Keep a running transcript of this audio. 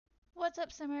What's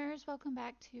up, Simmers? Welcome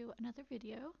back to another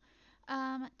video.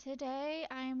 Today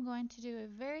I am going to do a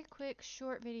very quick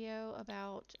short video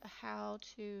about how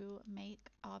to make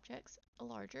objects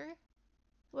larger.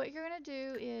 What you're going to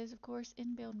do is, of course,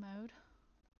 in build mode,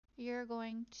 you're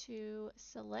going to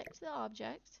select the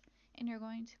object and you're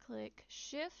going to click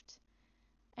shift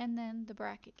and then the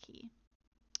bracket key.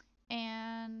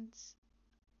 And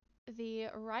the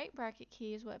right bracket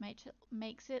key is what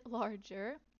makes it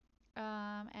larger.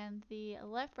 And the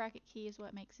left bracket key is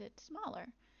what makes it smaller.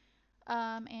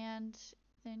 And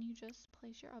then you just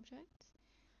place your object.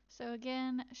 So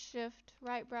again, shift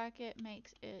right bracket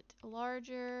makes it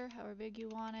larger, however big you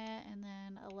want it, and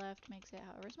then a left makes it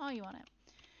however small you want it.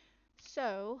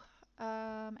 So,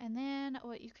 and then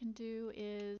what you can do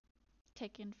is,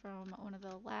 taken from one of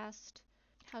the last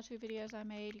how-to videos I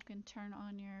made, you can turn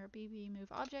on your BB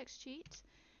Move Objects cheat,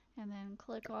 and then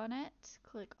click on it,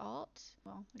 click Alt.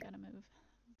 Well, we gotta move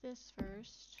this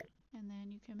first, and then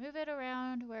you can move it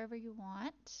around wherever you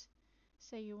want.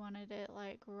 Say you wanted it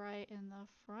like right in the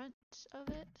front of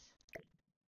it,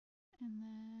 and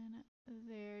then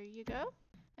there you go.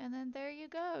 And then there you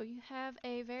go. You have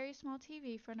a very small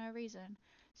TV for no reason.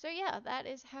 So yeah, that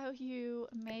is how you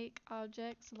make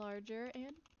objects larger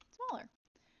and smaller.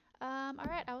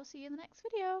 Alright, I will see you in the next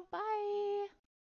video. Bye!